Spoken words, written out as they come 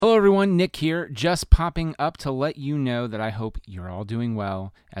Hello everyone, Nick here, just popping up to let you know that I hope you're all doing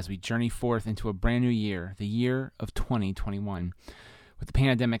well as we journey forth into a brand new year, the year of 2021. With the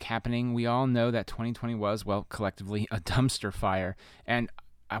pandemic happening, we all know that 2020 was, well, collectively, a dumpster fire, and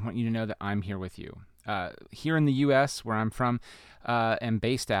I want you to know that I'm here with you. Here in the U.S., where I'm from and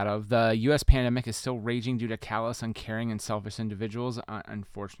based out of, the U.S. pandemic is still raging due to callous, uncaring, and selfish individuals,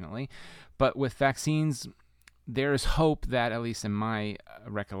 unfortunately. But with vaccines, there is hope that, at least in my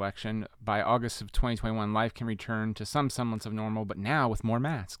recollection, by August of 2021, life can return to some semblance of normal, but now with more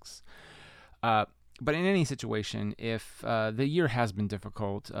masks. But in any situation, if the year has been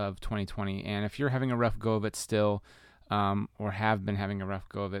difficult of 2020, and if you're having a rough go of it still, or have been having a rough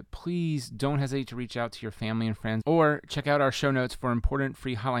go of it, please don't hesitate to reach out to your family and friends, or check out our show notes for important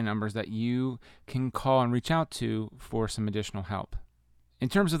free hotline numbers that you can call and reach out to for some additional help. In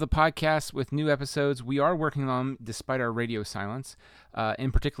terms of the podcast with new episodes, we are working on despite our radio silence,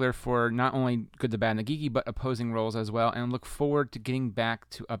 in particular for not only Good, the Bad, and the Geeky, but opposing roles as well, and look forward to getting back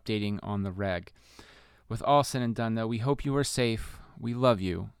to updating on the reg. With all said and done, though, we hope you are safe, we love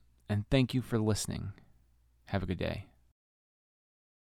you, and thank you for listening. Have a good day.